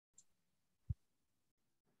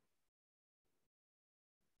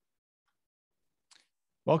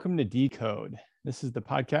Welcome to Decode. This is the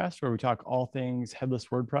podcast where we talk all things headless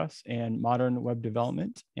WordPress and modern web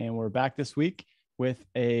development. And we're back this week with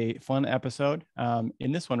a fun episode.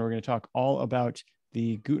 In this one, we're going to talk all about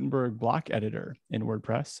the Gutenberg block editor in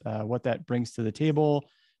WordPress, what that brings to the table,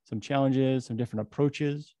 some challenges, some different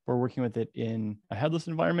approaches for working with it in a headless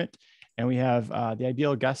environment. And we have the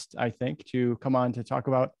ideal guest, I think, to come on to talk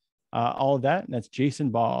about all of that. And that's Jason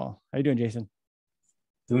Bahl. How you doing, Jason?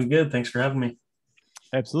 Doing good. Thanks for having me.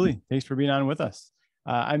 Absolutely. Thanks for being on with us.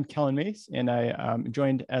 I'm Kellen Mace, and I am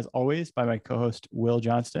joined, as always, by my co-host, Will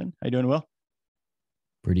Johnston. How you doing, Will?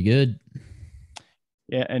 Pretty good.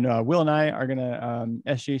 Yeah, and Will and I are going to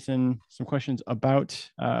ask Jason some questions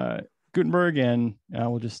about Gutenberg, and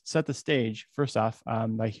we'll just set the stage, first off,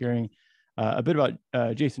 by hearing a bit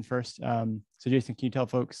about Jason first. So, Jason, can you tell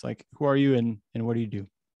folks, like, who are you and what do you do?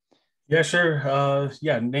 Yeah, sure.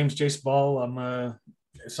 Name's Jason Bahl. I'm a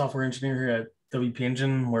software engineer here at WP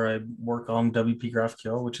Engine, where I work on WP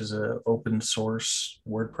GraphQL, which is an open source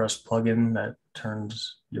WordPress plugin that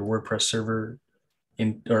turns your WordPress server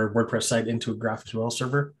or WordPress site into a GraphQL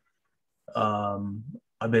server.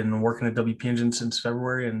 I've been working at WP Engine since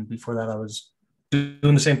February, and before that I was doing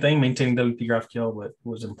the same thing, maintaining WP GraphQL, but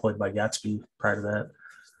was employed by Gatsby prior to that.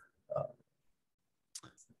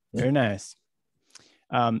 Very nice.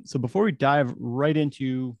 So before we dive right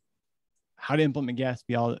into how to implement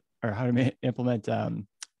Gatsby, or how to implement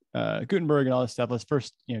Gutenberg and all this stuff, let's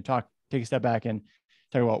first, take a step back and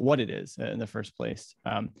talk about what it is in the first place.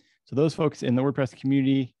 So those folks in the WordPress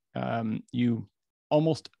community, you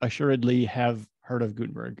almost assuredly have heard of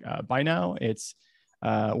Gutenberg by now. It's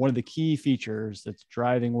one of the key features that's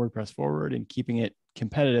driving WordPress forward and keeping it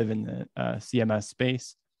competitive in the CMS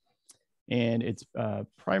space. And its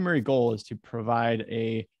primary goal is to provide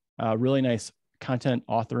a really nice content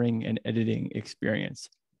authoring and editing experience.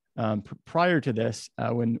 Prior to this,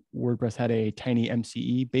 when WordPress had a tiny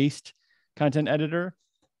MCE-based content editor,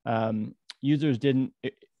 users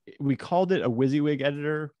we called it a WYSIWYG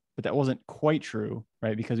editor, but that wasn't quite true,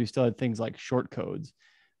 right? Because we still had things like short codes.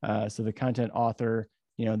 So the content author,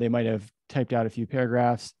 they might have typed out a few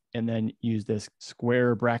paragraphs and then used this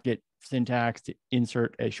square bracket syntax to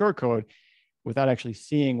insert a short code without actually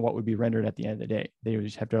seeing what would be rendered at the end of the day. They would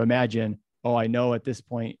just have to imagine, oh, I know at this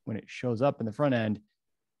point when it shows up in the front end,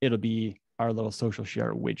 it'll be our little social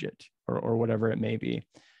share widget or whatever it may be.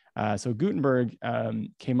 So Gutenberg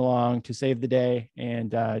came along to save the day and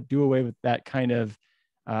do away with that kind of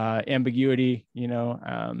ambiguity,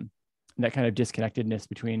 and that kind of disconnectedness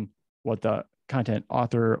between what the content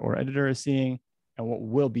author or editor is seeing and what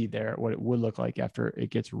will be there, what it would look like after it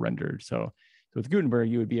gets rendered. So with Gutenberg,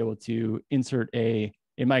 you would be able to insert in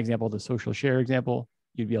my example, the social share example,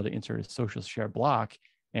 you'd be able to insert a social share block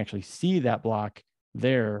and actually see that block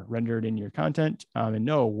there rendered in your content and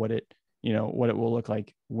know what it will look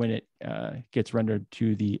like when it gets rendered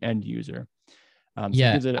to the end user. It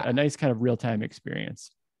gives it a nice kind of real-time experience.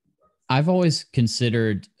 I've always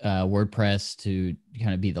considered WordPress to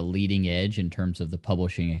kind of be the leading edge in terms of the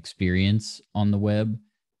publishing experience on the web.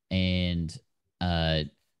 And,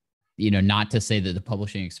 not to say that the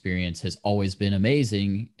publishing experience has always been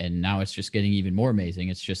amazing and now it's just getting even more amazing.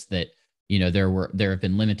 It's just that there have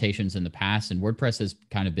been limitations in the past, and WordPress has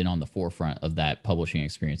kind of been on the forefront of that publishing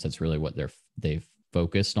experience. That's really what they've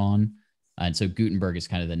focused on. And so Gutenberg is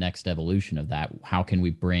kind of the next evolution of that. How can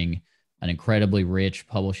we bring an incredibly rich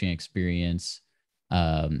publishing experience,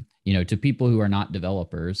 to people who are not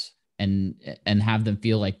developers and have them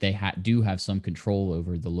feel like they do have some control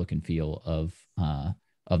over the look and feel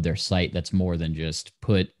of their site. That's more than just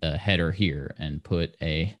put a header here and put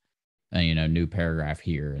a new paragraph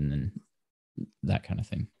here and then that kind of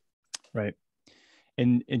thing. Right.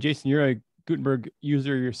 And Jason, you're a Gutenberg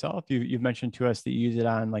user yourself. You've mentioned to us that you use it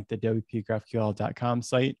on like the wpgraphql.com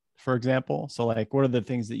site, for example. So like, what are the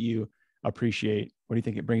things that you appreciate? What do you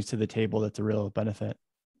think it brings to the table that's a real benefit?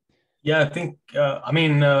 Yeah, I think,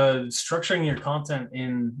 structuring your content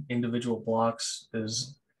in individual blocks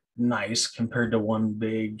is nice compared to one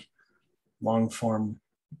big long form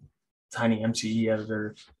tiny MCE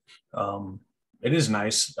editor. It is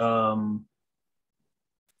nice. And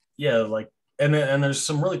there's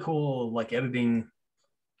some really cool like editing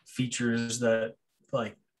features that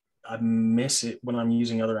like I miss it when I'm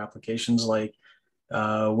using other applications. Like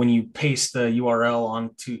when you paste the URL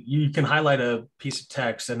onto, you can highlight a piece of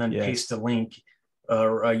text and then paste a link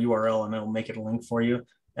or a URL and it'll make it a link for you.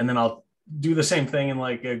 And then I'll do the same thing in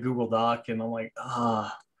like a Google Doc and I'm like,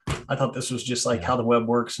 I thought this was just like how the web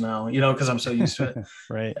works now, because I'm so used to it.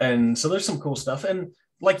 Right. And so there's some cool stuff. And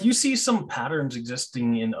like you see some patterns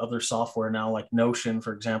existing in other software now, like Notion,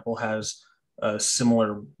 for example, has a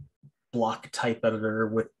similar block type editor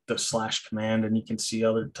with the slash command, and you can see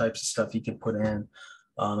other types of stuff you can put in.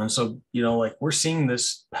 And so, like we're seeing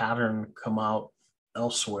this pattern come out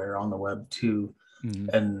elsewhere on the web too. Mm-hmm.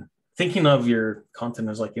 And thinking of your content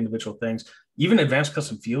as like individual things, even Advanced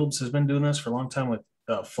Custom Fields has been doing this for a long time with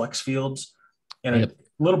flex fields in a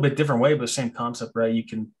little bit different way, but same concept, right? You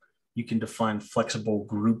can define flexible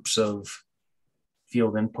groups of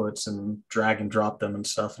field inputs and drag and drop them and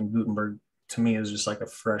stuff. And Gutenberg to me is just like a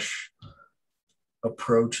fresh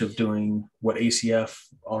approach of doing what ACF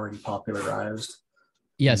already popularized.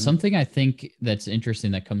 Yeah, something I think that's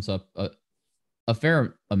interesting that comes up a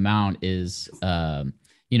fair amount is,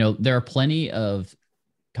 there are plenty of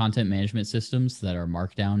content management systems that are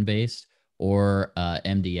Markdown based, or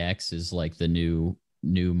MDX is like the new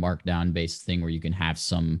Markdown based thing where you can have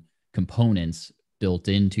some components built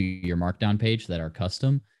into your Markdown page that are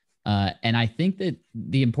custom. And I think that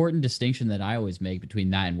the important distinction that I always make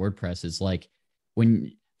between that and WordPress is like,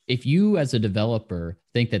 if you as a developer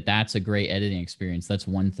think that that's a great editing experience, that's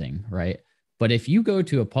one thing, right? But if you go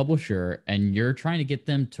to a publisher and you're trying to get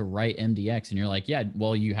them to write MDX and you're like, yeah,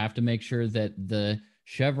 well, you have to make sure that the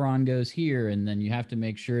chevron goes here, and then you have to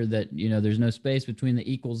make sure that, there's no space between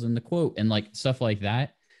the equals and the quote, and like stuff like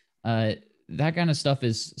that. That kind of stuff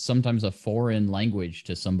is sometimes a foreign language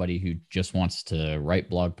to somebody who just wants to write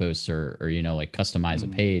blog posts or like customize a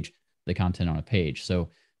page, the content on a page. So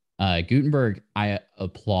Gutenberg, I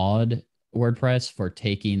applaud WordPress for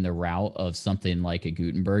taking the route of something like a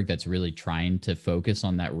Gutenberg that's really trying to focus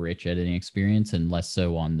on that rich editing experience and less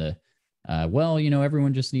so on the,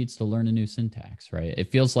 everyone just needs to learn a new syntax, right?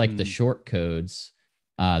 It feels like the shortcodes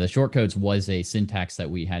was a syntax that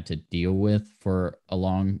we had to deal with for a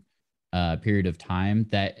long period of time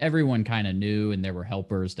that everyone kind of knew, and there were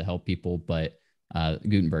helpers to help people, but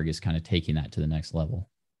Gutenberg is kind of taking that to the next level.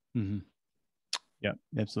 Mm-hmm. Yeah,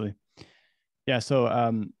 absolutely. Yeah.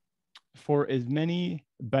 So for as many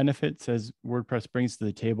benefits as WordPress brings to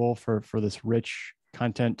the table for this rich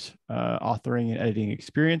content authoring and editing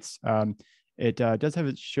experience, it does have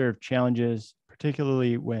its share of challenges,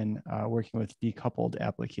 particularly when working with decoupled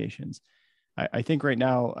applications. I think right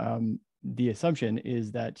now, the assumption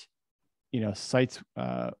is that, sites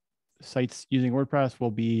using WordPress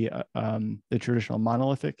will be the traditional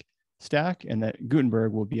monolithic stack, and that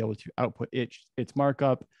Gutenberg will be able to output its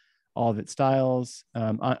markup, all of its styles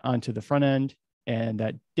onto the front end, and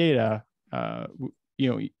that data,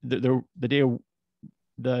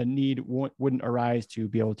 the need wouldn't arise to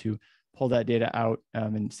be able to pull that data out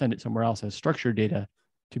and send it somewhere else as structured data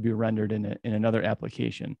to be rendered in another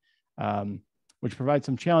application, which provides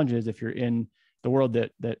some challenges if you're in the world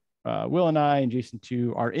that Will and I and Jason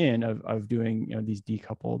too are in of doing these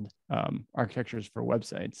decoupled architectures for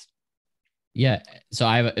websites. Yeah.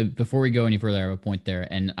 So before we go any further, I have a point there,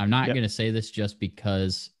 and I'm not going to say this just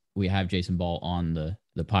because we have Jason Bahl on the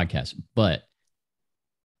podcast, but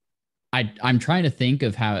I'm trying to think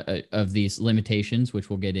of how of these limitations, which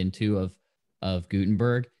we'll get into of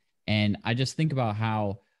Gutenberg, and I just think about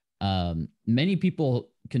how many people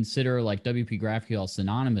consider like WP GraphQL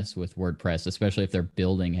synonymous with WordPress, especially if they're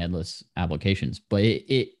building headless applications, but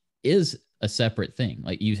it is a separate thing.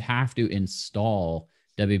 Like you have to install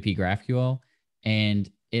WP GraphQL. And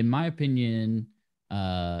in my opinion,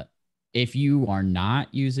 if you are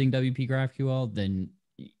not using WP GraphQL, then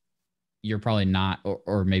you're probably not,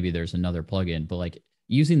 or maybe there's another plugin, but like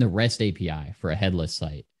using the REST API for a headless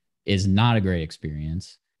site is not a great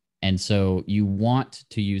experience. And so you want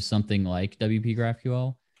to use something like WP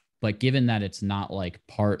GraphQL, but given that it's not like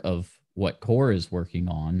part of what Core is working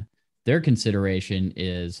on, their consideration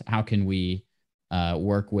is how can we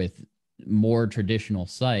work with more traditional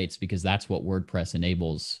sites, because that's what WordPress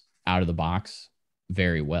enables out of the box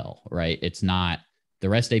very well, right? It's not, the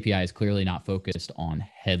REST API is clearly not focused on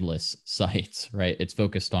headless sites, right? It's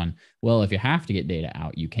focused on, well, if you have to get data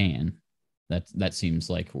out, you can. That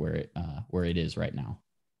seems like where it is right now.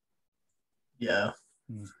 Yeah.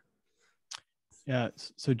 Yeah.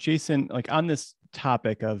 So Jason, like on this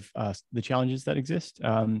topic of the challenges that exist,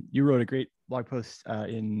 you wrote a great blog post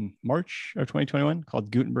in March of 2021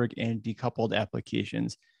 called Gutenberg and Decoupled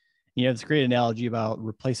Applications. You have this great analogy about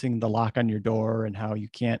replacing the lock on your door and how you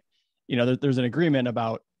can't, there's an agreement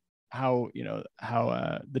about how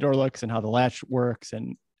the door looks and how the latch works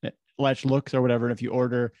and latch looks or whatever. And if you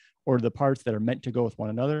order the parts that are meant to go with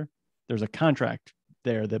one another, there's a contract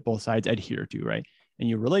there that both sides adhere to, right? And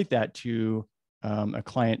you relate that to a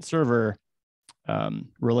client server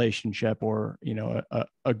relationship or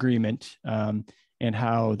agreement, and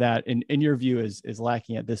how that in your view is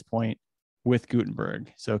lacking at this point with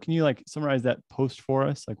Gutenberg. So can you like summarize that post for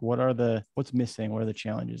us? Like what's missing? What are the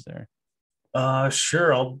challenges there?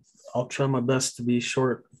 Sure. I'll try my best to be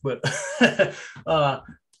short, but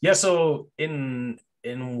yeah. So in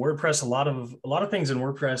WordPress, a lot of things in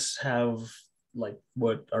WordPress have like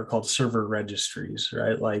what are called server registries,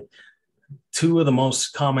 right? Like two of the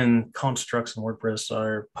most common constructs in WordPress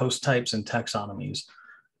are post types and taxonomies.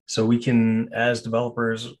 So we can, as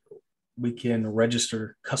developers, we can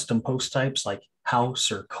register custom post types like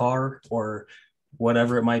house or car or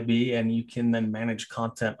whatever it might be, and you can then manage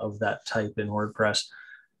content of that type in WordPress.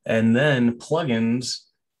 And then plugins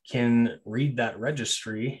can read that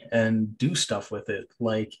registry and do stuff with it.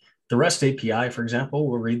 Like the REST API, for example,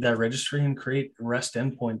 will read that registry and create REST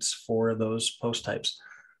endpoints for those post types.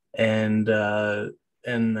 And then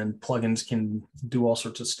plugins can do all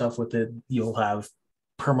sorts of stuff with it. You'll have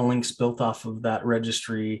permalinks built off of that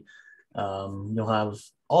registry. You'll have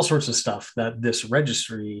all sorts of stuff that this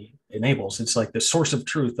registry enables. It's like the source of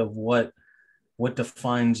truth of what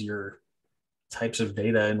defines your types of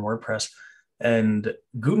data in WordPress. And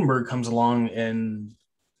Gutenberg comes along and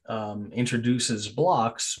introduces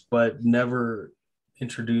blocks, but never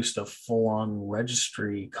introduced a full-on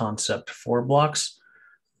registry concept for blocks.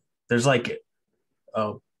 There's like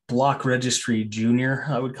a block registry junior,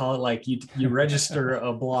 I would call it. Like you register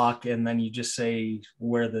a block and then you just say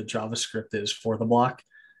where the JavaScript is for the block,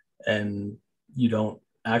 and you don't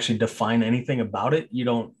actually define anything about it. You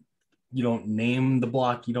don't name the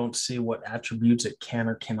block. You don't say what attributes it can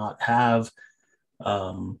or cannot have.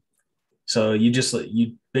 So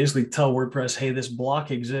you basically tell WordPress, hey, this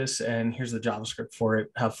block exists and here's the JavaScript for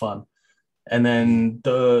it. Have fun. And then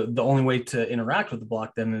the only way to interact with the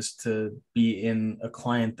block then is to be in a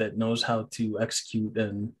client that knows how to execute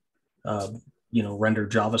and render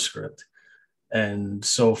JavaScript. And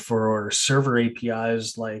so for server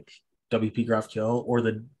APIs like WP GraphQL or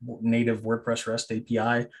the native WordPress REST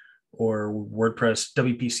API or WordPress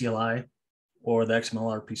WP CLI or the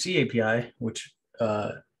XML RPC API, which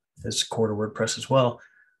is core to WordPress as well,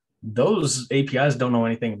 those APIs don't know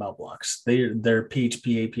anything about blocks. They're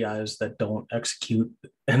PHP APIs that don't execute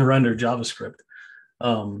and render JavaScript.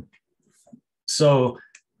 So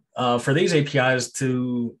for these APIs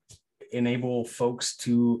to enable folks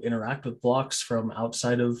to interact with blocks from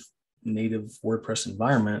outside of native WordPress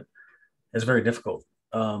environment is very difficult.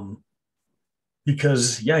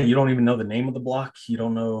 Because you don't even know the name of the block. You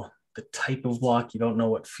don't know the type of block. You don't know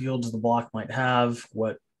what fields the block might have,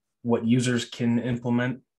 what users can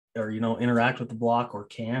implement or interact with the block or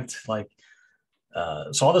can't. So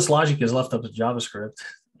all this logic is left up to JavaScript.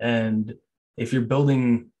 And if you're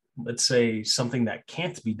building, let's say, something that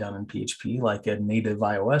can't be done in PHP, like a native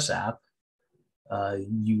iOS app,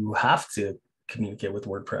 you have to communicate with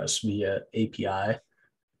WordPress via API.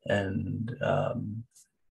 And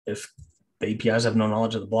if the APIs have no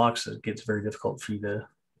knowledge of the blocks, it gets very difficult for you to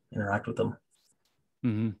interact with them.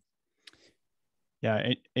 Mm-hmm.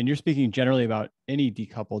 Yeah, and you're speaking generally about any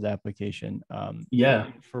decoupled application.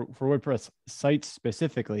 For WordPress sites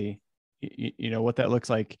specifically, what that looks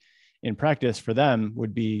like in practice for them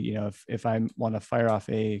would be, if I want to fire off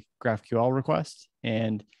a GraphQL request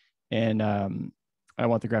and I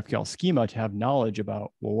want the GraphQL schema to have knowledge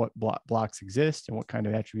about what blocks exist and what kind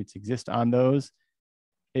of attributes exist on those.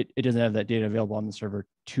 It doesn't have that data available on the server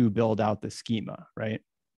to build out the schema, right?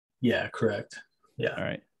 Yeah, correct. Yeah. All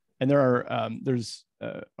right. And there's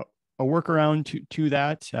a workaround to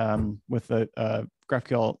that with a WP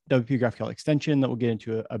GraphQL extension that we'll get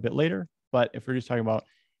into a bit later. But if we're just talking about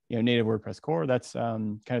native WordPress core, that's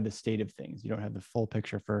kind of the state of things. You don't have the full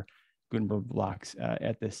picture for Gutenberg blocks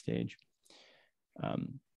at this stage.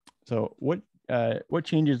 So what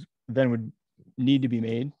changes then would need to be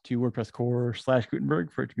made to WordPress core /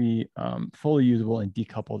 Gutenberg for it to be fully usable in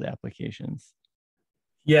decoupled applications?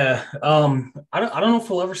 Yeah. I don't know if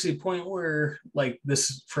we'll ever see a point where like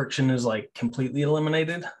this friction is like completely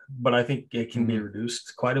eliminated, but I think it can be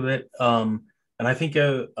reduced quite a bit. And I think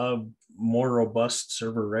a more robust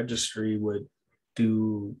server registry would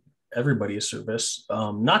do everybody a service,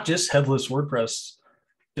 not just headless WordPress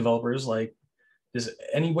developers. Like, is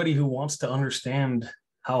anybody who wants to understand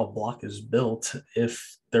how a block is built,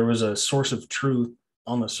 if there was a source of truth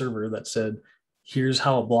on the server that said, here's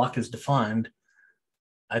how a block is defined,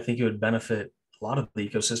 I think it would benefit a lot of the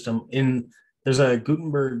ecosystem. There's a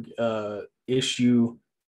Gutenberg issue,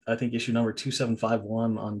 I think issue number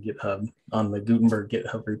 2751 on GitHub, on the Gutenberg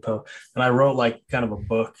GitHub repo. And I wrote like kind of a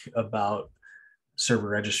book about server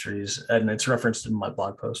registries, and it's referenced in my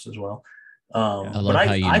blog post as well. I love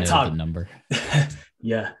how you know the number.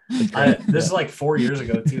 Yeah. This is like 4 years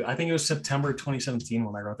ago too. I think it was September 2017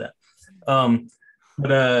 when I wrote that. Um,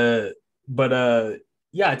 but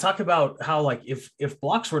yeah, I talk about how like if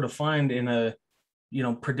blocks were defined in a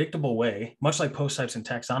predictable way, much like post types and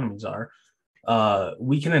taxonomies are,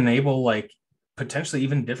 we can enable like potentially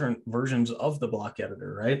even different versions of the block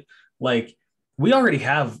editor, right? Like we already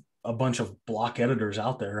have a bunch of block editors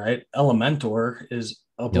out there, right? Elementor is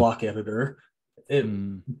a Yep. block editor.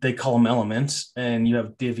 They call them elements, and you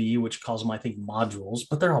have Divi, which calls them, I think, modules,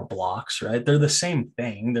 but they're all blocks, right? They're the same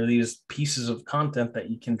thing. They're these pieces of content that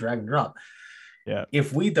you can drag and drop. Yeah.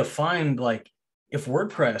 If we defined like, if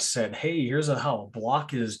WordPress said, hey, here's how a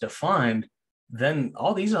block is defined, then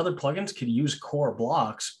all these other plugins could use core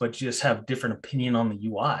blocks, but just have different opinion on the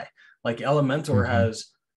UI. Like Elementor has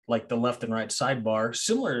like the left and right sidebar,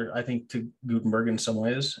 similar, I think, to Gutenberg in some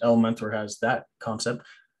ways. Elementor has that concept.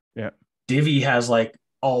 Yeah. Divi has like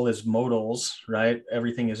all his modals, right?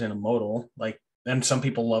 Everything is in a modal. Like, and some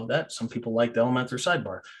people love that. Some people like the Elementor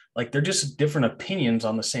sidebar. Like, they're just different opinions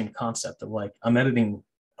on the same concept of like, I'm editing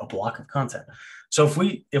a block of content. So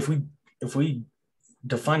if we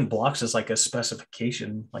define blocks as like a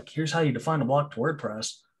specification, like here's how you define a block to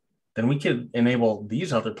WordPress, then we could enable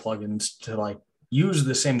these other plugins to like use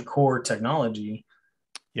the same core technology,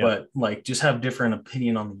 but like just have different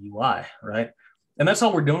opinion on the UI, right? And that's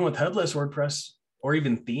all we're doing with headless WordPress or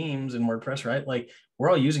even themes in WordPress, right? Like we're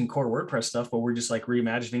all using core WordPress stuff, but we're just like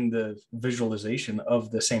reimagining the visualization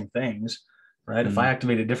of the same things, right? If I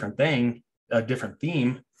activate a different thing, a different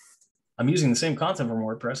theme, I'm using the same content from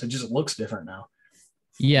WordPress. It just looks different now.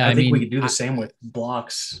 Yeah, I think we could do the same with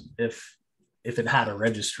blocks if it had a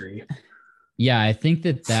registry. Yeah, I think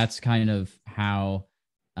that's kind of how.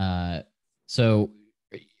 So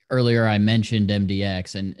earlier I mentioned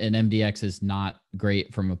MDX, and MDX is not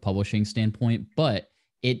great from a publishing standpoint, but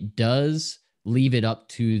it does leave it up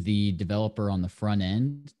to the developer on the front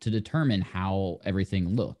end to determine how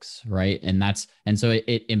everything looks, right? And so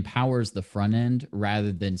it empowers the front end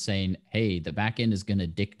rather than saying, hey, the back end is going to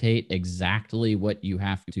dictate exactly what you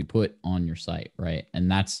have to put on your site, right?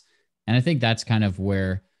 And I think that's kind of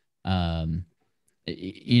where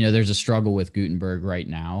there's a struggle with Gutenberg right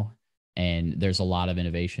now, and there's a lot of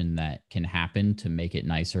innovation that can happen to make it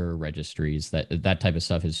nicer registries. That type of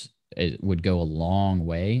stuff it would go a long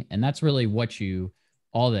way, and that's really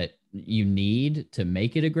all that you need to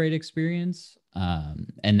make it a great experience,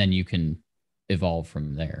 and then you can evolve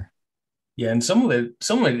from there. Yeah, and some of it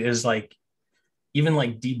is like even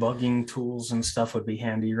like debugging tools and stuff would be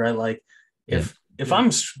handy, right? Like if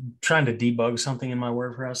I'm trying to debug something in my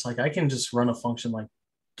WordPress, like I can just run a function like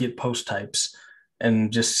get post types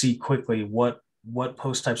and just see quickly what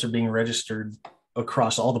post types are being registered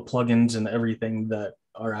across all the plugins and everything that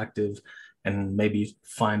are active, and maybe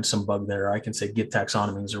find some bug there. I can say get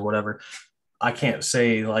taxonomies or whatever. I can't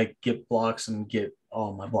say like get blocks and get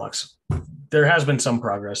all my blocks. There has been some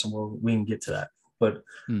progress, and we can get to that. But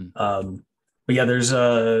yeah, there's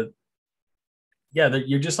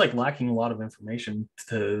you're just like lacking a lot of information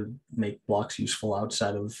to make blocks useful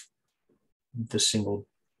outside of the single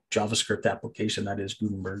JavaScript application that is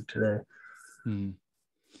Gutenberg today.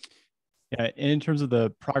 Yeah, in terms of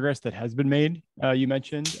the progress that has been made, you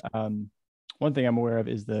mentioned, one thing I'm aware of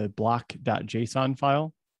is the block.json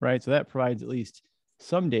file, right? So that provides at least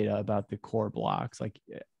some data about the core blocks.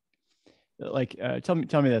 Tell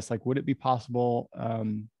me this, like, would it be possible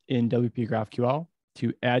in WP GraphQL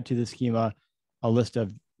to add to the schema a list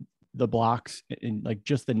of the blocks in like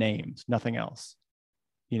just the names, nothing else?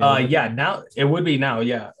 Yeah, now it would be now.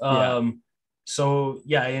 Yeah. So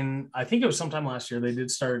yeah, and I think it was sometime last year they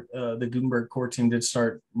did start, the Gutenberg core team did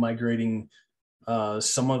start migrating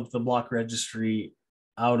some of the block registry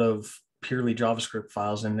out of purely JavaScript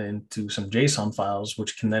files and into some JSON files,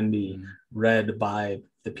 which can then be read by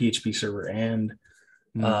the PHP server and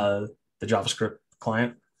the JavaScript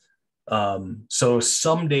client. So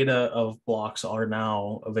some data of blocks are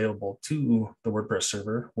now available to the WordPress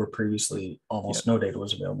server, where previously almost no data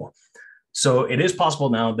was available. So it is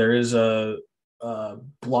possible now. There is a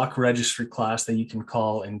block registry class that you can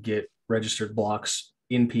call and get registered blocks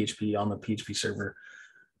in PHP on the PHP server.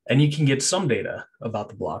 And you can get some data about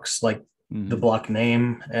the blocks, like the block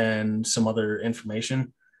name and some other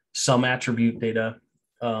information, some attribute data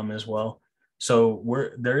as well. So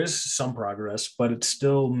there is some progress, but it's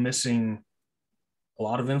still missing a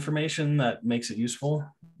lot of information that makes it useful.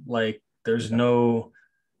 Like there's no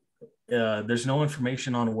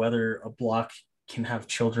information on whether a block can have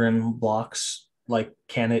children blocks. Like,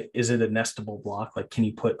 is it a nestable block? Like, can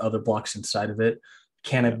you put other blocks inside of it?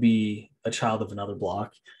 Can it be a child of another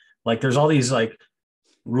block? Like, there's all these like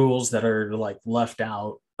rules that are like left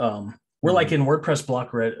out. We're like in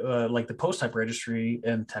WordPress like the post type registry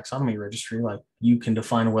and taxonomy registry, like you can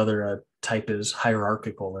define whether a type is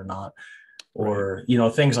hierarchical or not, or, you know,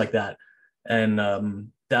 things like that. And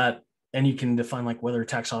and you can define like whether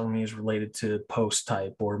taxonomy is related to post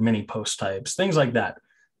type or many post types, things like that.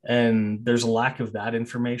 And there's a lack of that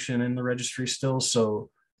information in the registry still. So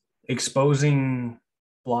exposing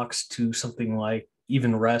blocks to something like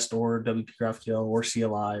even REST or WP GraphQL or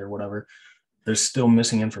CLI or whatever, there's still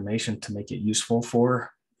missing information to make it useful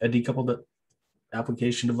for a decoupled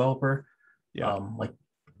application developer. Yeah. Like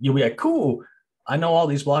you'll be like, cool, I know all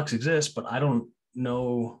these blocks exist, but I don't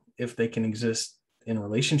know if they can exist in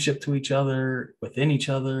relationship to each other, within each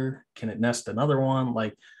other. Can it nest another one?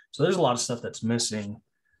 Like, so there's a lot of stuff that's missing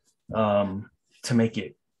to make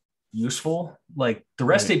it useful. Like the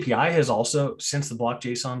REST API has also, since the block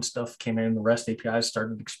JSON stuff came in, the REST API has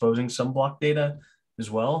started exposing some block data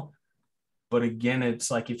as well. But again,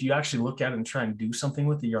 it's like if you actually look at it and try and do something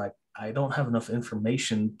with it, you're like, I don't have enough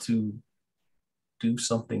information to do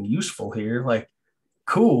something useful here. Like,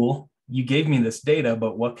 cool, you gave me this data,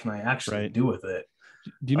 but what can I actually do with it?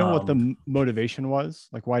 Do you know what the motivation was?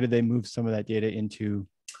 Like, why did they move some of that data into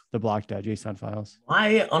the block.json files?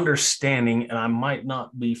 My understanding, and I might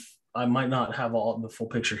not have all the full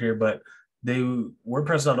picture here, but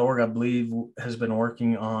WordPress.org, I believe, has been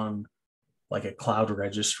working on like a cloud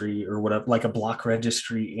registry or whatever, like a block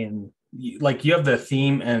registry like you have the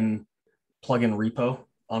theme and plugin repo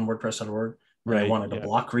on WordPress.org. Right. I wanted a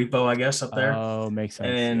block repo, I guess, up there. Oh, makes sense.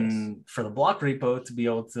 And for the block repo to be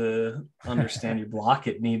able to understand your block,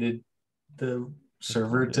 it needed the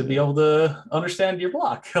server to be able to understand your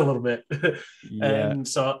block a little bit. And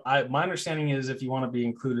so my understanding is if you want to be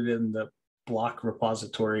included in the block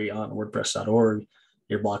repository on WordPress.org,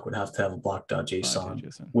 your block would have to have a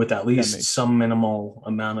block.json with at least some minimal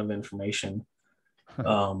amount of information.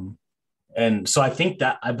 And so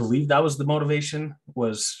I believe that was the motivation,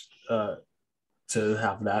 was to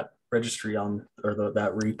have that registry on, or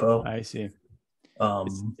that repo. I see.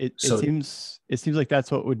 It seems like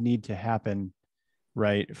that's what would need to happen,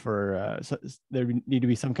 right? For so there need to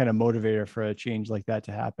be some kind of motivator for a change like that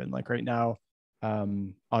to happen. Like right now,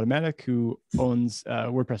 Automatic, who owns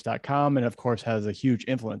WordPress.com and of course has a huge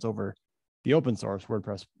influence over the open source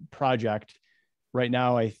WordPress project. Right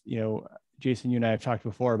now, Jason, you and I have talked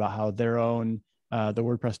before about how their own the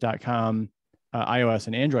WordPress.com iOS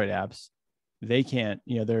and Android apps, they can't,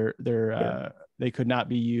 they could not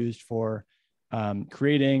be used for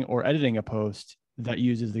creating or editing a post that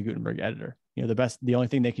uses the Gutenberg editor. The only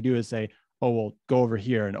thing they could do is say, oh, well, go over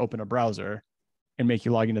here and open a browser and make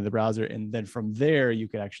you log into the browser. And then from there, you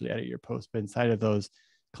could actually edit your post. But inside of those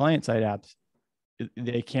client-side apps,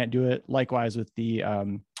 they can't do it. Likewise with the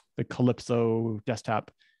Calypso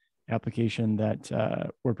desktop application that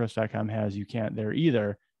WordPress.com has, you can't there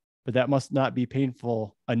either. But that must not be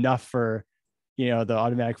painful enough for the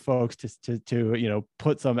Automatic folks to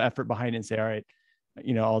put some effort behind it and say, all right,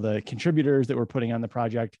 all the contributors that we're putting on the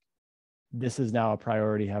project, this is now a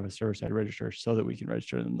priority, have a server-side register so that we can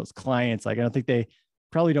register them. Those clients, like, I don't think they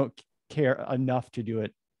probably don't care enough to do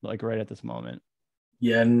it like right at this moment.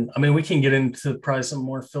 Yeah. And I mean, we can get into probably some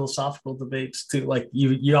more philosophical debates too. Like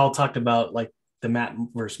you all talked about like the Matt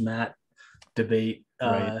versus Matt debate.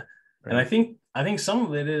 Right. And I think some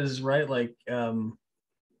of it is right. Like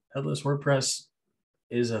headless WordPress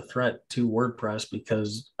is a threat to WordPress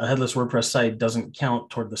because a headless WordPress site doesn't count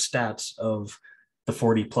toward the stats of the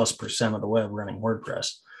 40+% of the web running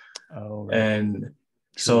WordPress. Oh, right. And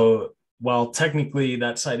so while technically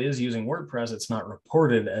that site is using WordPress, it's not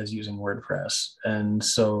reported as using WordPress. And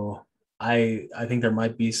so I think there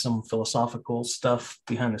might be some philosophical stuff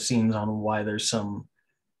behind the scenes on why there's some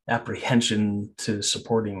apprehension to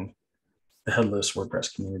supporting the headless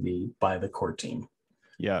WordPress community by the core team.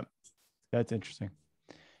 Yeah, that's interesting.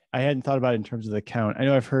 I hadn't thought about it in terms of the count. I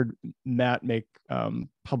know I've heard Matt make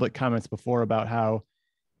public comments before about how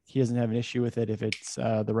he doesn't have an issue with it if it's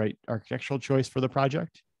the right architectural choice for the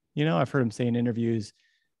project. I've heard him say in interviews,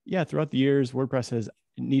 throughout the years, WordPress has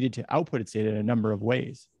needed to output its data in a number of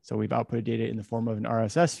ways. So we've outputted data in the form of an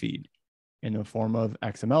RSS feed, in the form of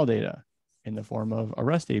XML data, in the form of a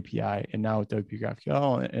REST API, and now with WP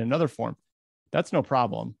GraphQL in another form. That's no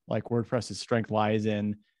problem. Like WordPress's strength lies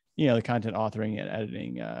in the content authoring and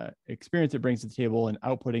editing experience it brings to the table and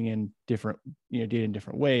outputting in different data in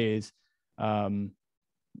different ways.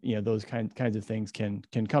 Those kinds of things can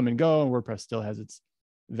come and go, and WordPress still has its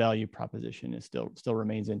value proposition is still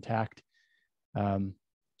remains intact. So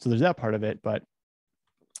there's that part of it, but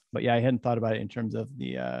yeah, I hadn't thought about it in terms of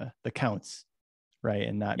the counts, right?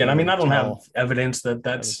 And not. Yeah, I mean, I don't have evidence that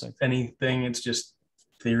that's anything. It's just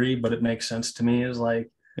theory, but it makes sense to me, is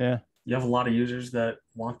like, Yeah. you have a lot of users that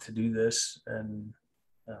want to do this, and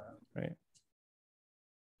right.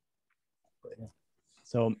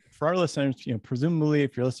 So for our listeners, presumably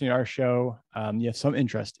if you're listening to our show, you have some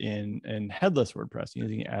interest in headless WordPress,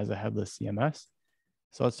 using it as a headless CMS.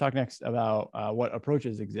 So let's talk next about what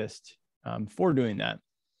approaches exist for doing that.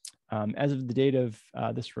 As of the date of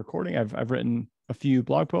this recording, I've written a few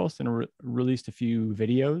blog posts and released a few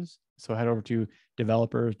videos. So head over to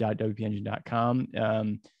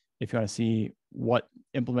developers.wpengine.com if you want to see what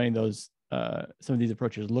implementing those some of these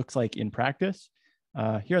approaches looks like in practice.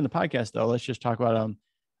 Here on the podcast, though, let's just talk about them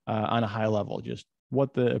on a high level, just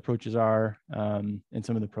what the approaches are and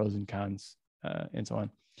some of the pros and cons and so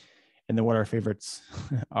on. And then what our favorites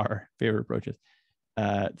are, favorite approaches.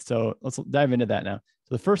 So let's dive into that now.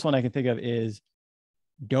 So the first one I can think of is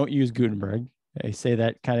don't use Gutenberg. I say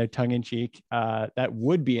that kind of tongue in cheek. That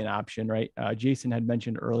would be an option, right? Jason had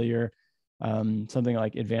mentioned earlier something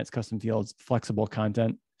like advanced custom fields, flexible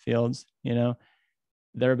content fields.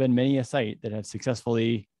 There have been many a site that have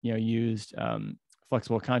successfully, used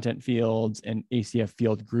flexible content fields and ACF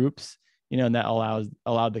field groups, and that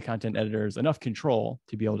allowed the content editors enough control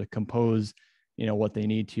to be able to compose, what they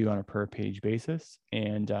need to on a per page basis.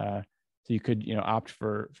 And so you could, opt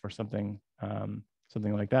for something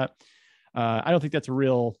like that. I don't think that's a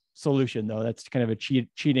real solution, though. That's kind of a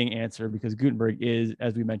cheating answer, because Gutenberg is,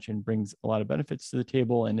 as we mentioned, brings a lot of benefits to the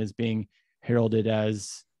table and is being heralded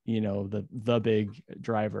as, the big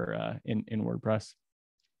driver in WordPress.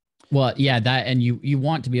 Well, yeah, that, and you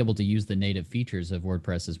want to be able to use the native features of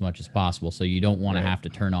WordPress as much as possible. So you don't want to have to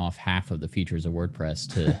turn off half of the features of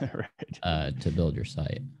WordPress to to build your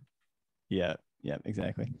site. Yeah,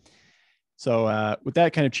 exactly. So with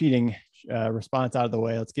that kind of cheating response out of the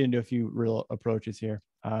way, let's get into a few real approaches here.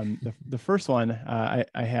 The first one I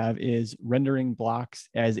have is rendering blocks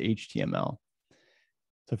as HTML.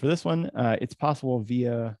 So for this one, it's possible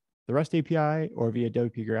via the REST API or via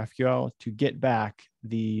WP GraphQL to get back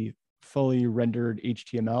the fully rendered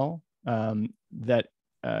HTML that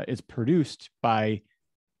is produced by,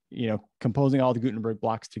 composing all the Gutenberg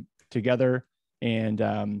blocks together and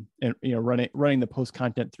running the post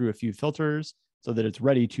content through a few filters so that it's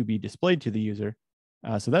ready to be displayed to the user.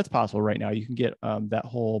 So that's possible right now. You can get that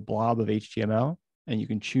whole blob of HTML, and you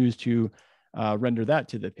can choose to render that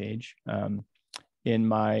to the page. In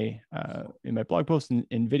my blog posts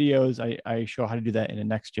and videos, I show how to do that in a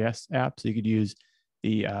Next.js app. So you could use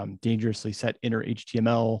the dangerously set inner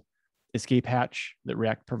HTML escape hatch that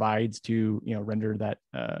React provides to render that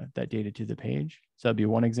data to the page. So that'd be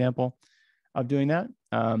one example of doing that.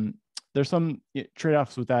 There's some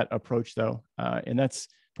trade-offs with that approach, though, and that's,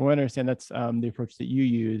 from what I understand, that's the approach that you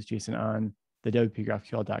use, Jason, on the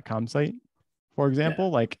wpgraphql.com site, for example.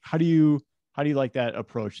 Yeah. Like, how do you like that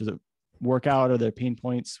approach? Does it work out? Are there pain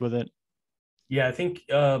points with it? Yeah, I think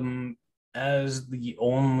as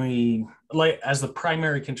the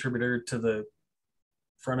primary contributor to the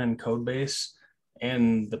front end code base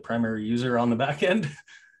and the primary user on the back end,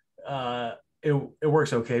 it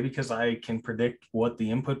works okay, because I can predict what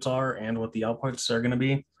the inputs are and what the outputs are going to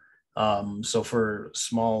be. So for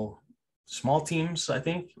small teams, I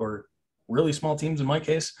think, or really small teams in my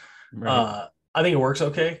case, right. I think it works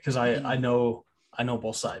okay, because I know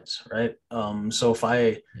both sides, right? So if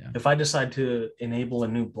I decide to enable a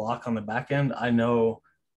new block on the back end, I know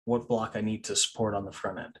what block I need to support on the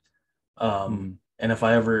front end. And if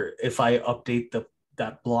I update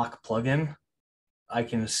that block plugin, I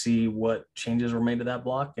can see what changes were made to that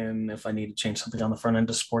block. And if I need to change something on the front end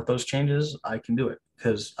to support those changes, I can do it,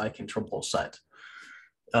 because I control both sides.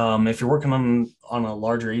 If you're working on a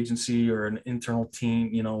larger agency or an internal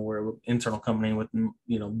team, or internal company with,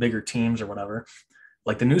 bigger teams or whatever,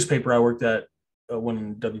 like the newspaper I worked at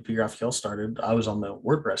when WP GraphQL started, I was on the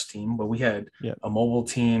WordPress team, but we had a mobile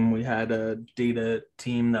team. We had a data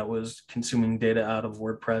team that was consuming data out of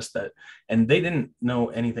WordPress and they didn't know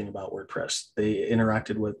anything about WordPress. They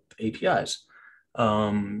interacted with APIs.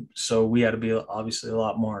 So we had to be obviously a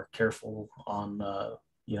lot more careful on,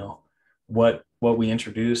 what we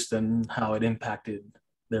introduced and how it impacted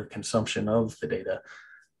their consumption of the data.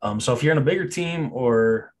 So if you're in a bigger team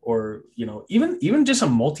or even just a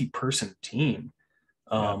multi-person team,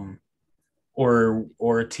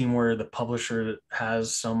 or a team where the publisher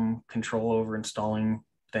has some control over installing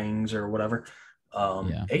things or whatever,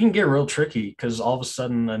 it can get real tricky, because all of a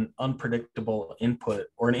sudden an unpredictable input,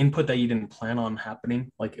 or an input that you didn't plan on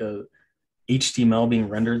happening, like a HTML being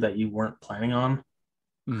rendered that you weren't planning on,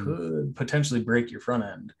 could potentially break your front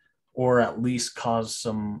end, or at least cause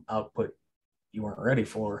some output you weren't ready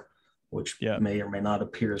for. which Yeah. may or may not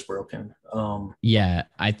appear as broken. Yeah,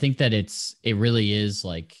 I think that it really is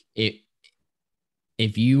like it.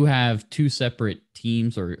 If you have two separate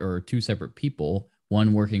teams or two separate people,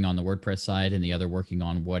 one working on the WordPress side and the other working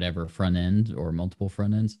on whatever front end or multiple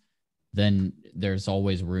front ends, then there's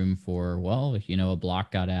always room for, well, if a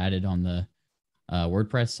block got added on the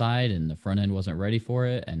WordPress side and the front end wasn't ready for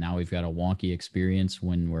it, and now we've got a wonky experience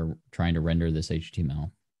when we're trying to render this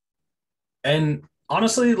HTML. And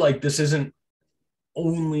honestly, like, this isn't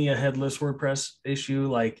only a headless WordPress issue.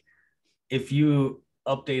 Like, if you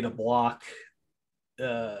update a block,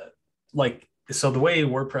 like, so the way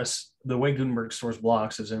Gutenberg stores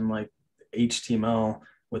blocks is in like HTML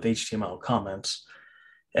with HTML comments.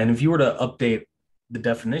 And if you were to update the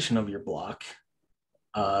definition of your block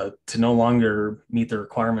to no longer meet the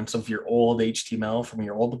requirements of your old HTML from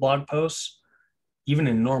your old blog posts, even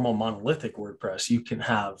in normal monolithic WordPress, you can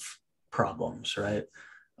have problems, right?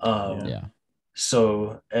 Yeah.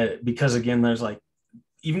 So because again, there's like,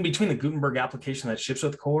 even between the Gutenberg application that ships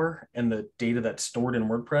with core and the data that's stored in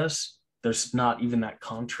WordPress, there's not even that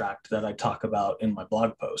contract that I talk about in my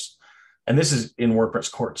blog post. And this is in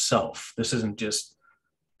WordPress core itself. This isn't just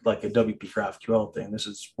like a WP GraphQL thing. This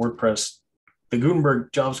is WordPress. The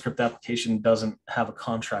Gutenberg JavaScript application doesn't have a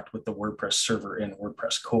contract with the WordPress server in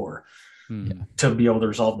WordPress core to be able to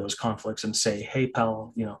resolve those conflicts and say, hey,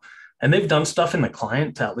 pal, and they've done stuff in the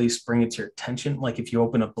client to at least bring it to your attention. Like if you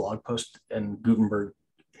open a blog post and Gutenberg,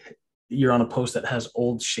 you're on a post that has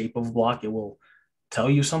old shape of block, it will tell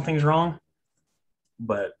you something's wrong.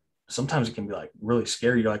 But sometimes it can be like really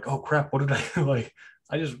scary. You're like, oh crap, what did I do? Like,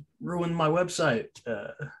 I just ruined my website.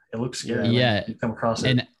 It looks scary when you come across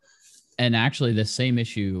it. And actually the same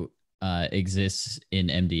issue exists in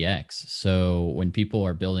MDX. So when people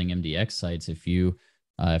are building MDX sites, if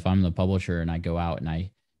I'm the publisher and I go out and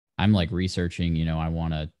I'm like researching, I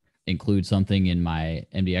want to include something in my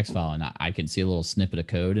MDX file and I can see a little snippet of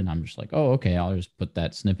code and I'm just like, oh, okay, I'll just put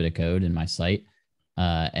that snippet of code in my site.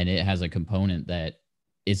 And it has a component that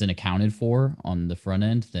isn't accounted for on the front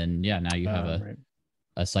end, then now you have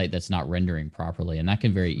a site that's not rendering properly. And that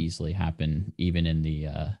can very easily happen even in the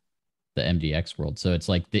MDX world. So it's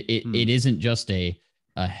like it isn't just a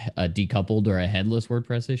decoupled or a headless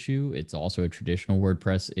WordPress issue. It's also a traditional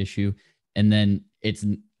WordPress issue. And then it's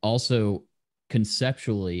also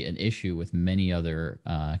conceptually an issue with many other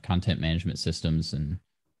content management systems and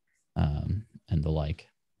the like.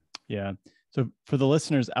 Yeah. So for the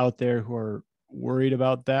listeners out there who are worried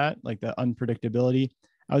about that, like the unpredictability,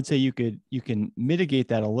 I would say you can mitigate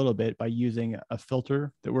that a little bit by using a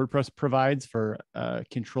filter that WordPress provides for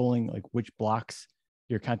controlling like which blocks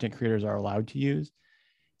your content creators are allowed to use.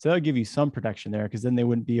 So that'll give you some protection there, because then they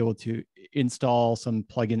wouldn't be able to install some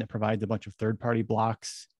plugin that provides a bunch of third-party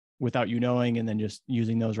blocks without you knowing, and then just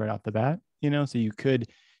using those right off the bat. So you could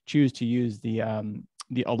choose to use the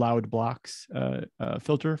allowed blocks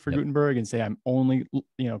filter for Gutenberg and say, I'm only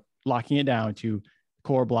locking it down to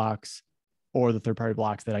core blocks or the third-party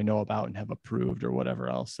blocks that I know about and have approved or whatever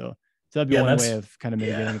else. So that'd be one way of kind of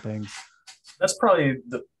mitigating things. That's probably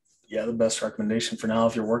the best recommendation for now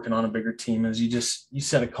if you're working on a bigger team, is you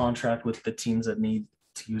set a contract with the teams that need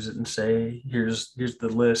to use it and say, here's the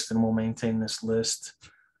list and we'll maintain this list.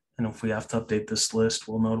 And if we have to update this list,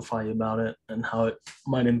 we'll notify you about it and how it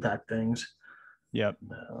might impact things. Yep.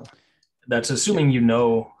 That's assuming you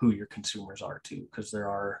know who your consumers are too, because there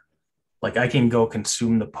are, like, I can go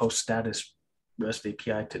consume the post status REST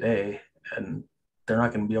API today and they're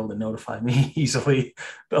not going to be able to notify me easily.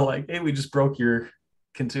 They're like, hey, we just broke your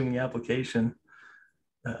consuming application.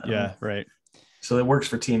 Right. So it works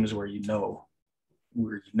for teams where you know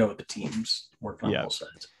the teams working on both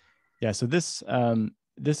sides. Yeah. So this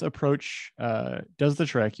approach does the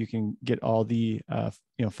trick. You can get all the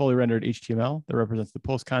fully rendered HTML that represents the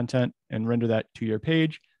post content and render that to your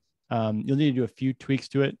page. You'll need to do a few tweaks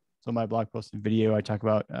to it. So my blog post and video, I talk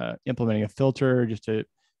about implementing a filter just to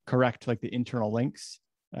correct like the internal links.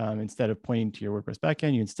 Instead of pointing to your WordPress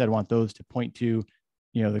backend, you instead want those to point to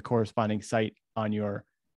the corresponding site on your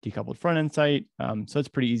decoupled front end site. So it's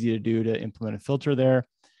pretty easy to do to implement a filter there.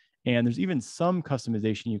 And there's even some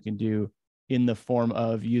customization you can do in the form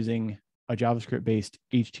of using a JavaScript-based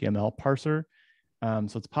HTML parser.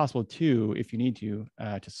 So it's possible too, if you need to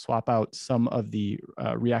swap out some of the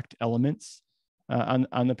React elements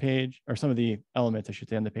on the page, or some of the elements, I should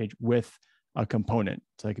say, on the page with a component.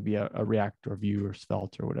 So it could be a React or Vue or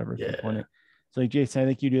Svelte or whatever component. So like Jason, I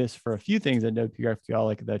think you do this for a few things in WP GraphQL,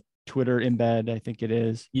 like the Twitter embed, I think it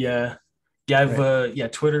is. Yeah. I've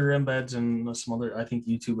Twitter embeds and some other, I think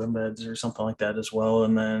YouTube embeds or something like that as well.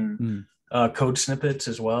 And then code snippets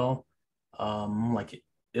as well. Like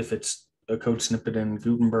if it's a code snippet in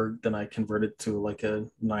Gutenberg, then I convert it to like a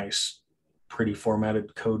nice, pretty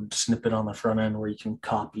formatted code snippet on the front end where you can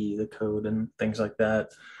copy the code and things like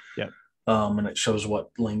that. Yeah. And it shows what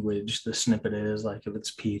language the snippet is, like if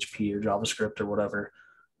it's PHP or JavaScript or whatever.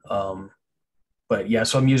 But yeah,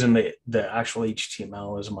 so I'm using the actual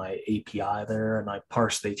HTML as my API there, and I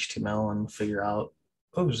parse the HTML and figure out,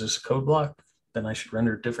 oh, is this a code block? Then I should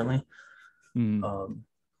render it differently.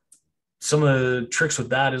 Some of the tricks with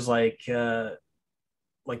that is like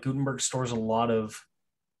Gutenberg stores a lot of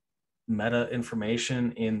meta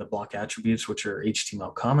information in the block attributes, which are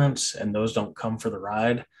HTML comments, and those don't come for the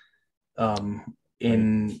ride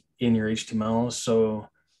in your HTML. So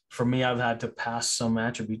for me, I've had to pass some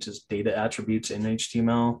attributes as data attributes in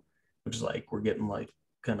HTML, which is like, we're getting like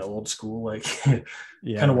kind of old school, like kind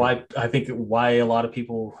of why I think why a lot of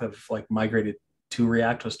people have like migrated to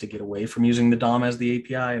React was to get away from using the DOM as the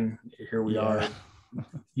API. And here we are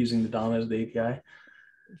using the DOM as the API.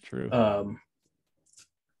 True.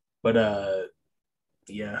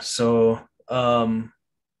 Yeah, so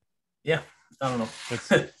yeah, I don't know.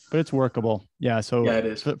 But it's workable. Yeah. So yeah, it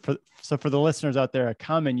is. For the listeners out there, a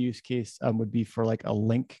common use case would be for like a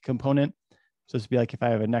link component. So this would be like if I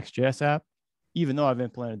have a Next.js app, even though I've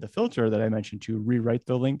implemented the filter that I mentioned to rewrite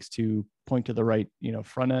the links to point to the right,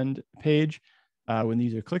 front end page, when the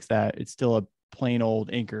user clicks that, it's still a plain old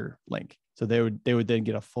anchor link. So they would then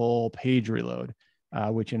get a full page reload,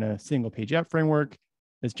 which in a single page app framework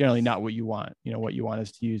is generally not what you want. What you want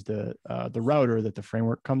is to use the router that the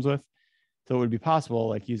framework comes with. So it would be possible,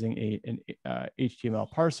 like using an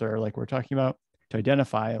HTML parser, like we're talking about, to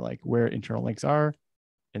identify like where internal links are,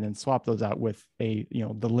 and then swap those out with the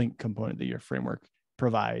link component that your framework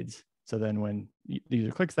provides. So then when the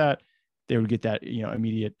user clicks that, they would get that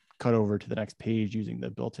immediate cut over to the next page using the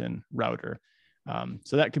built-in router.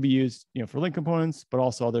 So that could be used for link components, but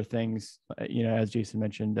also other things. As Jason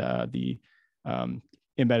mentioned, the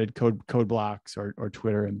embedded code blocks or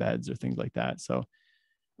Twitter embeds or things like that. So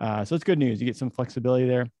it's good news. You get some flexibility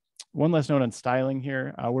there. One last note on styling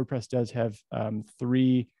here. WordPress does have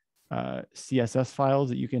 3 CSS files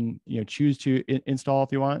that you can choose to install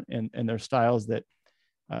if you want, and they're styles that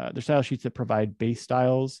they're style sheets that provide base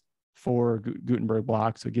styles for Gutenberg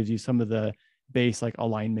blocks. So it gives you some of the base like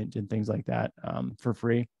alignment and things like that for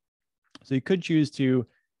free. So you could choose to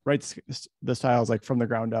write the styles like from the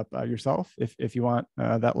ground up yourself if you want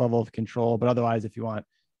that level of control. But otherwise, if you want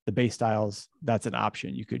the base styles, that's an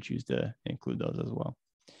option. You could choose to include those as well.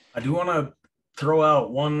 I do want to throw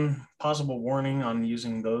out one possible warning on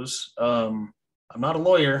using those. I'm not a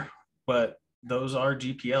lawyer, but those are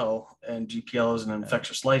GPL, and GPL is an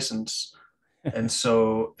infectious license. And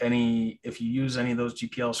so if you use any of those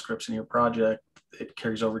GPL scripts in your project, it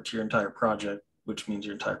carries over to your entire project, which means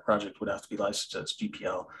your entire project would have to be licensed as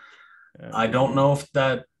GPL. I don't know if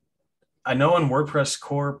that, I know in WordPress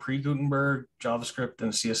core pre-Gutenberg, JavaScript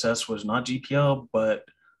and CSS was not GPL, but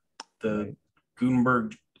the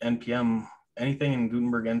Gutenberg NPM, anything in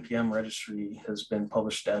Gutenberg NPM registry has been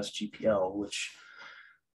published as GPL,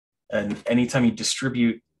 and anytime you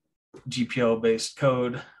distribute GPL based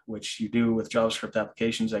code, which you do with JavaScript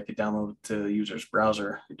applications that get downloaded to the user's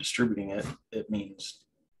browser, you're distributing it, it means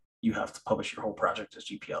you have to publish your whole project as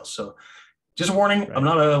GPL. So just a warning, I'm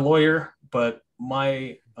not a lawyer, but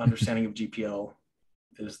my understanding of GPL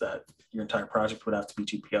is that your entire project would have to be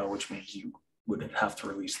GPL, which means you would have to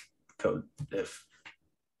release code if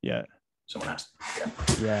someone has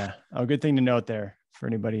to. Yeah. Oh, good thing to note there for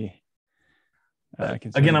anybody.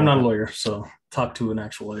 Again, I'm not a lawyer, so talk to an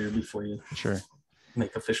actual lawyer before you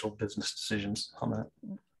make official business decisions on that.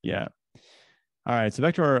 Yeah. All right. So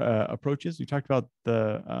back to our approaches. We talked about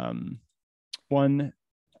the one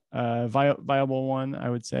viable one, I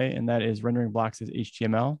would say, and that is rendering blocks as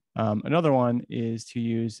HTML. Another one is to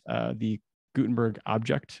use the Gutenberg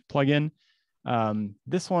object plugin.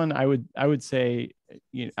 This one, I would say,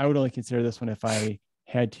 I would only consider this one if I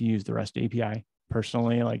had to use the REST API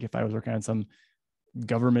personally. Like if I was working on some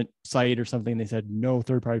government site or something, they said no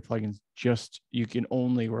third-party plugins, just you can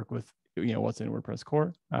only work with what's in WordPress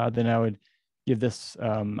core. Then I would give this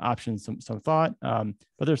option some thought. But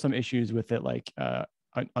there's some issues with it, like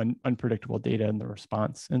unpredictable data in the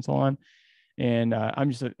response and so on. And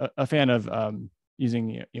I'm just a fan of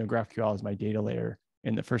using GraphQL as my data layer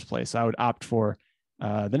in the first place. So I would opt for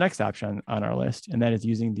the next option on our list, and that is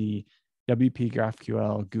using the WP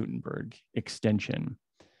GraphQL Gutenberg extension.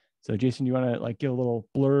 So Jason, you want to give a little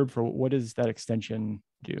blurb for what does that extension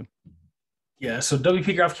do? Yeah, so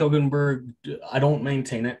WP GraphQL Gutenberg, I don't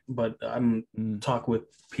maintain it, but I'm talk with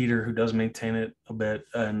Peter who does maintain it a bit.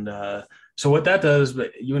 And so what that does,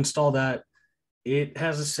 you install that, it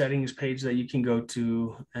has a settings page that you can go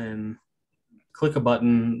to and click a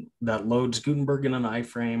button that loads Gutenberg in an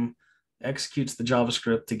iframe, executes the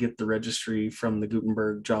JavaScript to get the registry from the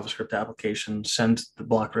Gutenberg JavaScript application, sends the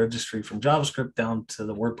block registry from JavaScript down to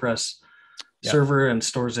the WordPress server and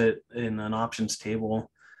stores it in an options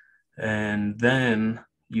table, and then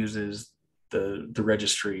uses the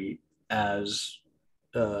registry as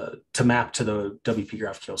to map to the WP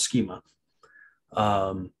GraphQL schema.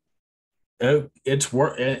 It's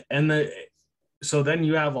work, and so then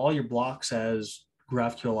you have all your blocks as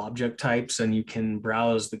GraphQL object types, and you can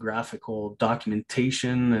browse the graphical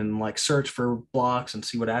documentation and like search for blocks and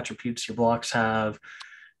see what attributes your blocks have.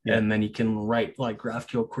 Yeah. And then you can write like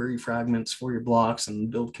GraphQL query fragments for your blocks and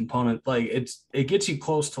build component. Like it gets you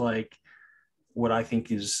close to like what I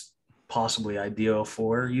think is possibly ideal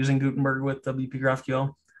for using Gutenberg with WP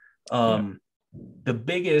GraphQL. The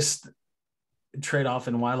biggest trade-off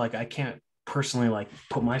and why like I can't personally like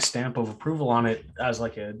put my stamp of approval on it as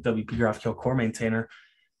like a WP GraphQL core maintainer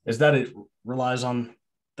is that it relies on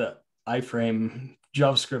the iframe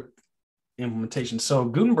JavaScript implementation. So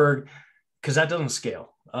Gutenberg, because that doesn't scale.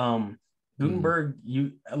 Gutenberg,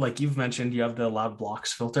 you've mentioned, you have the allowed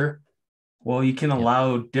blocks filter. Well, you can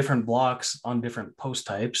allow different blocks on different post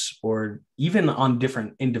types or even on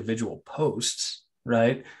different individual posts,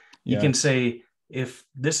 right? You can say, if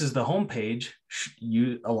this is the home page,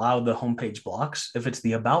 you allow the homepage blocks. If it's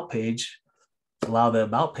the about page, allow the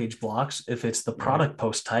about page blocks. If it's the product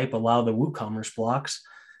post type, allow the WooCommerce blocks,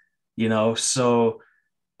 so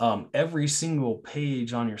every single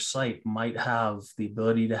page on your site might have the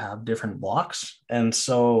ability to have different blocks. And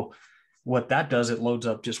so what that does, it loads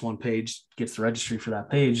up just one page, gets the registry for that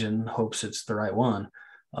page and hopes it's the right one.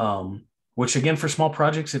 Which again, for small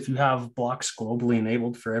projects, if you have blocks globally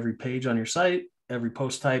enabled for every page on your site, every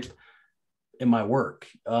post type, it might work.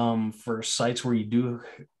 For sites where you do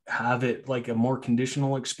have it like a more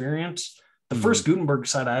conditional experience, the first Gutenberg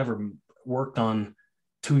site I ever worked on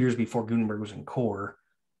 2 years before Gutenberg was in core,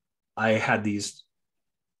 I had these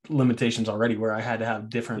limitations already where I had to have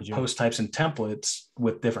different post types and templates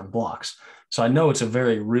with different blocks. So I know it's a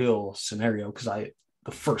very real scenario because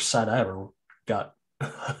the first site I ever got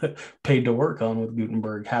paid to work on with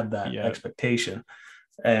Gutenberg had that expectation.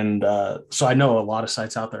 And so I know a lot of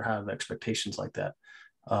sites out there have expectations like that,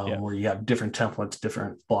 where you have different templates,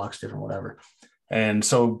 different blocks, different whatever. And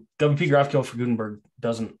so WP GraphQL for Gutenberg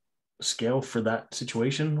doesn't scale for that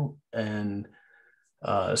situation. And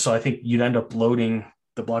so I think you'd end up loading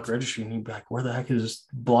the block registry and you'd be like, where the heck is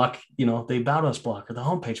block, the about us block or the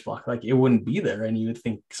homepage block? Like it wouldn't be there and you would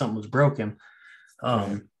think something was broken.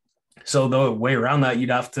 So the way around that, you'd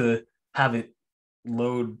have to have it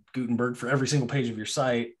load Gutenberg for every single page of your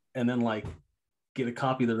site and then like get a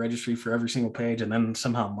copy of the registry for every single page and then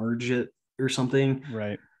somehow merge it or something.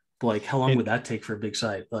 Right. Like how long would that take for a big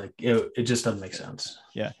site? Like it just doesn't make sense.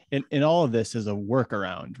 Yeah. And all of this is a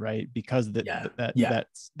workaround, right? Because because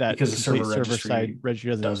the server side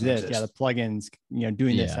registry doesn't exist. Yeah. The plugins,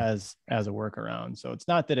 doing this as a workaround. So it's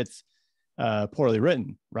not that it's poorly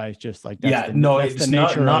written, right? It's just like, it's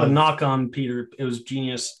not a knock on Peter. It was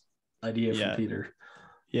genius idea from Peter.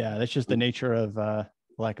 Yeah. That's just the nature of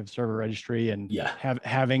lack of server registry and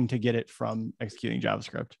having to get it from executing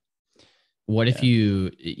JavaScript. What if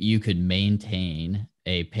you could maintain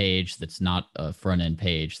a page that's not a front end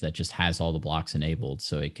page that just has all the blocks enabled,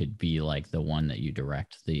 so it could be like the one that you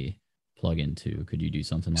direct the plugin to? Could you do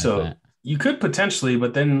something like that? You could potentially,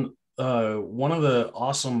 but then one of the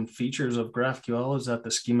awesome features of GraphQL is that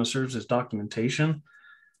the schema serves as documentation,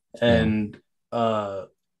 and I'm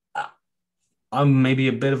maybe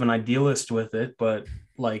a bit of an idealist with it, but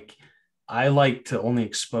like I like to only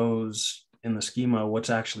expose in the schema what's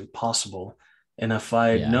actually possible. And if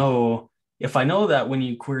I know that when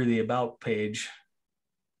you query the about page,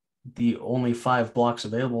 the only 5 blocks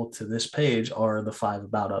available to this page are the 5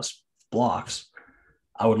 about us blocks,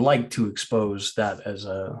 I would like to expose that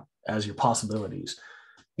as your possibilities.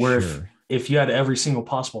 Where if you had every single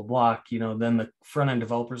possible block, then the front end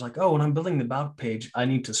developer's like, oh, when I'm building the about page, I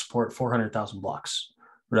need to support 400,000 blocks,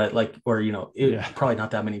 right? Like, or probably not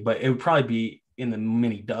that many, but it would probably be in the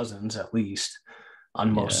many dozens at least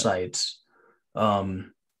on most sites.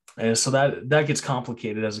 And so that gets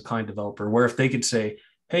complicated as a client developer, where if they could say,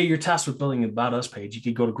 hey, you're tasked with building an about us page, you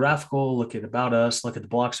could go to graphical, look at about us, look at the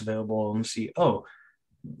blocks available and see, oh,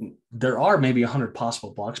 there are maybe 100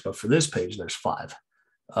 possible blocks, but for this page, there's 5.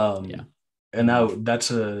 And that's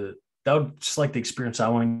just like the experience I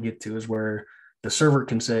want to get to, is where the server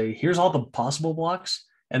can say, here's all the possible blocks.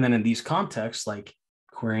 And then in these contexts, like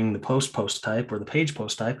querying the post type or the page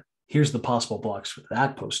post type, here's the possible blocks for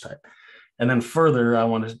that post type. And then further, I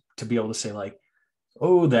wanted to be able to say like,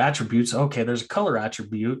 oh, the attributes, okay, there's a color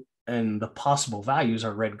attribute and the possible values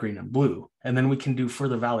are red, green, and blue. And then we can do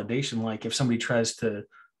further validation. Like if somebody tries to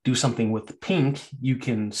do something with the pink, you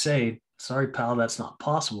can say, sorry, pal, that's not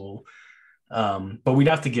possible. But we'd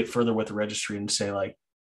have to get further with the registry and say like,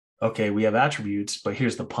 okay, we have attributes, but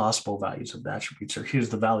here's the possible values of the attributes, or here's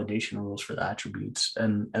the validation rules for the attributes.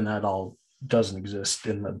 And that all doesn't exist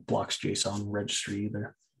in the blocks JSON registry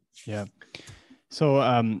either. Yeah. So,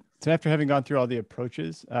 so after having gone through all the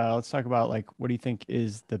approaches, let's talk about like, what do you think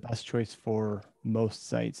is the best choice for most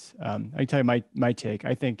sites? I can tell you my take.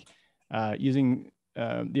 I think using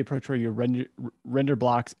the approach where you render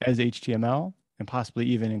blocks as HTML and possibly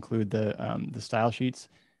even include the style sheets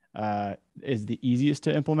is the easiest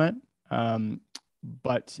to implement.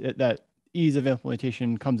 But that ease of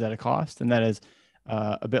implementation comes at a cost, and that is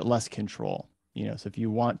a bit less control. So if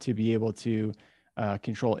you want to be able to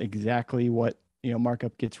control exactly what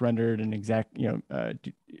markup gets rendered and exact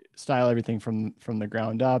style everything from the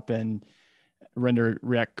ground up and render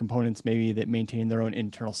React components maybe that maintain their own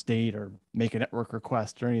internal state or make a network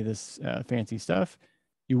request or any of this fancy stuff,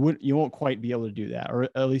 you won't quite be able to do that, or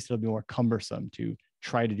at least it'll be more cumbersome to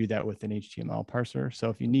try to do that with an HTML parser. So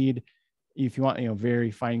if you want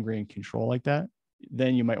very fine-grained control like that,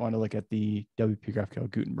 then you might want to look at the WP GraphQL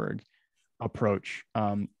Gutenberg approach.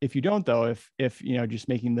 If you don't, though, if just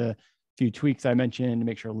making the few tweaks I mentioned to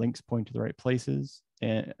make sure links point to the right places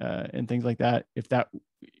and things like that, if that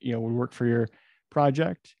would work for your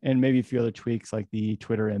project, and maybe a few other tweaks like the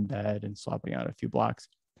Twitter embed and swapping out a few blocks,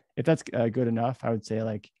 if that's good enough, I would say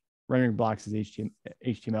like rendering blocks as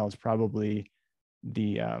HTML is probably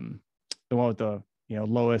the one with the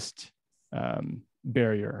lowest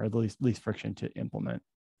barrier, or the least friction to implement.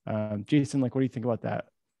 Jason, like, what do you think about that?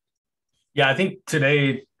 Yeah, I think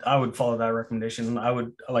today I would follow that recommendation.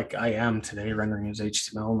 I am today rendering as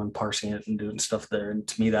HTML and then parsing it and doing stuff there. And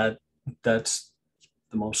to me, that's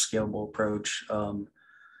the most scalable approach.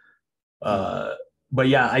 But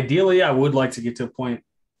yeah, ideally, I would like to get to a point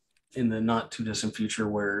in the not too distant future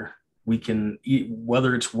where we can,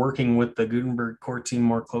 whether it's working with the Gutenberg core team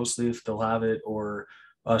more closely if they'll have it, or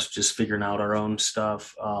us just figuring out our own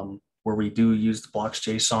stuff, where we do use the blocks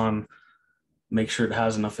JSON, make sure it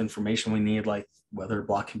has enough information we need, like whether a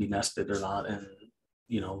block can be nested or not, and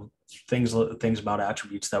things about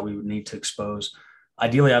attributes that we would need to expose.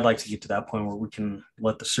 Ideally, I'd like to get to that point where we can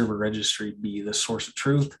let the server registry be the source of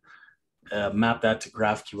truth, map that to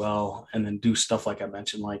GraphQL, and then do stuff like I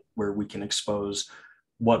mentioned, like where we can expose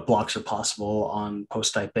what blocks are possible on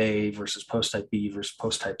post type A versus post type B versus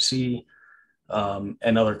post type C,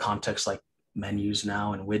 and other contexts like menus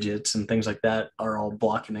now and widgets and things like that are all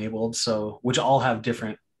block enabled. So, which all have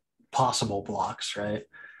different possible blocks, right?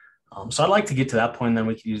 So I'd like to get to that point, and then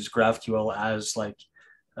we could use GraphQL as like,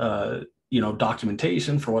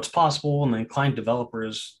 documentation for what's possible. And then client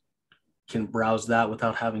developers can browse that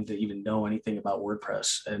without having to even know anything about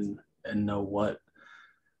WordPress and know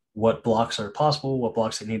what blocks are possible, what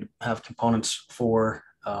blocks they need to have components for,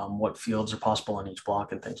 what fields are possible on each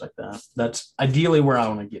block and things like that. That's ideally where I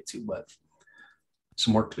want to get to, but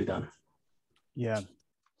some work to be done. Yeah.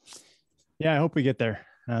 I hope we get there.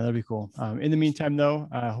 That'd be cool. In the meantime, though,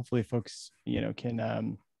 hopefully folks,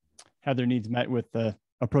 can have their needs met with the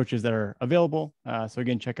approaches that are available. So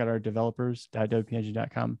again, check out our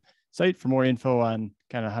developers.wpengine.com site for more info on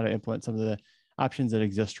kind of how to implement some of the options that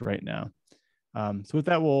exist right now. So with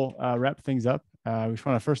that, we'll wrap things up. We just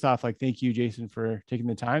want to first off, thank you, Jason, for taking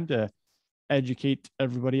the time to educate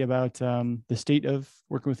everybody about the state of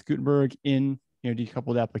working with Gutenberg in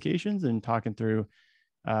decoupled applications, and talking through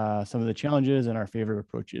some of the challenges and our favorite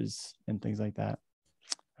approaches and things like that.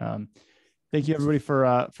 Thank you, everybody,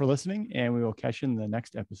 for listening, and we will catch you in the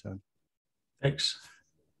next episode. Thanks.